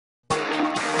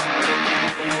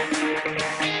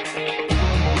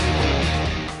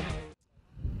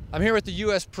I'm here with the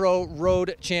U.S. Pro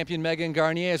Road Champion Megan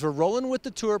Guarnier as we're rolling with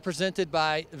the tour presented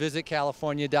by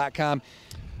VisitCalifornia.com.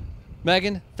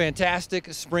 Megan,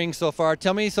 fantastic spring so far.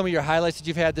 Tell me some of your highlights that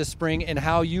you've had this spring and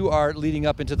how you are leading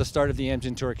up into the start of the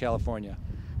Amgen Tour California.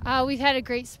 We've had a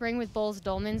great spring with Bowles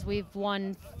Dolmans. We've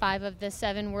won 5 of the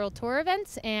 7 World Tour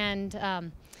events,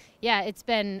 and yeah, it's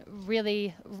been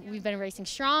really, we've been racing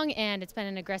strong, and it's been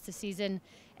an aggressive season,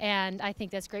 and I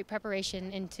think that's great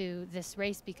preparation into this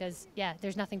race because, yeah,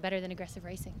 there's nothing better than aggressive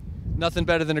racing. Nothing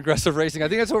better than aggressive racing. I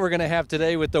think that's what we're going to have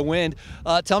today with the wind.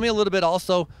 Tell me a little bit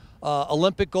also,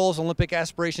 Olympic goals, Olympic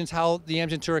aspirations, how the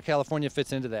Amgen Tour of California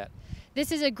fits into that.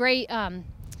 This is a great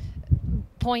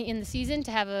point in the season to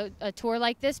have a tour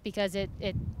like this because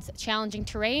it's challenging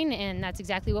terrain, and that's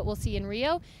exactly what we'll see in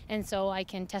Rio. And so I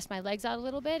can test my legs out a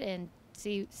little bit and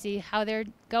see how they're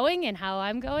going and how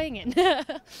I'm going, and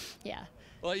yeah.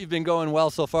 Well, you've been going well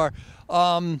so far.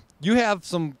 You have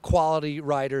some quality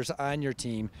riders on your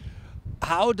team.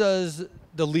 How does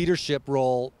the leadership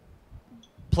role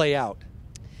play out?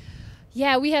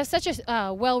 Yeah, we have such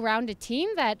a well-rounded team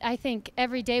that I think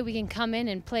every day we can come in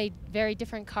and play very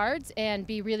different cards and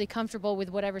be really comfortable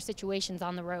with whatever situation's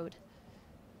on the road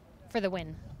for the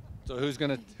win. So who's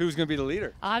gonna be the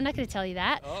leader? I'm not gonna tell you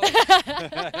that. Oh.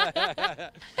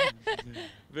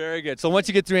 Very good. So once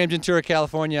you get through Amgen Tour of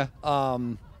California,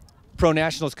 Pro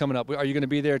Nationals coming up. Are you going to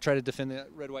be there try to defend the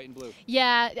red, white, and blue?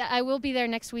 Yeah, I will be there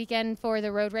next weekend for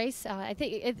the road race. I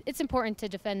think it's important to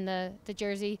defend the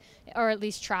jersey, or at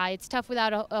least try. It's tough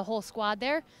without a whole squad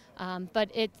there,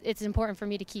 but it's important for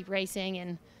me to keep racing,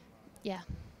 and yeah.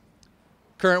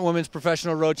 Current women's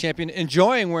professional road champion,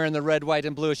 enjoying wearing the red, white,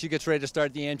 and blue as she gets ready to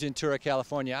start the Amgen Tour of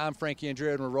California. I'm Frankie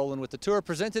Andreu, and we're rolling with the tour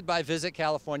presented by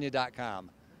VisitCalifornia.com.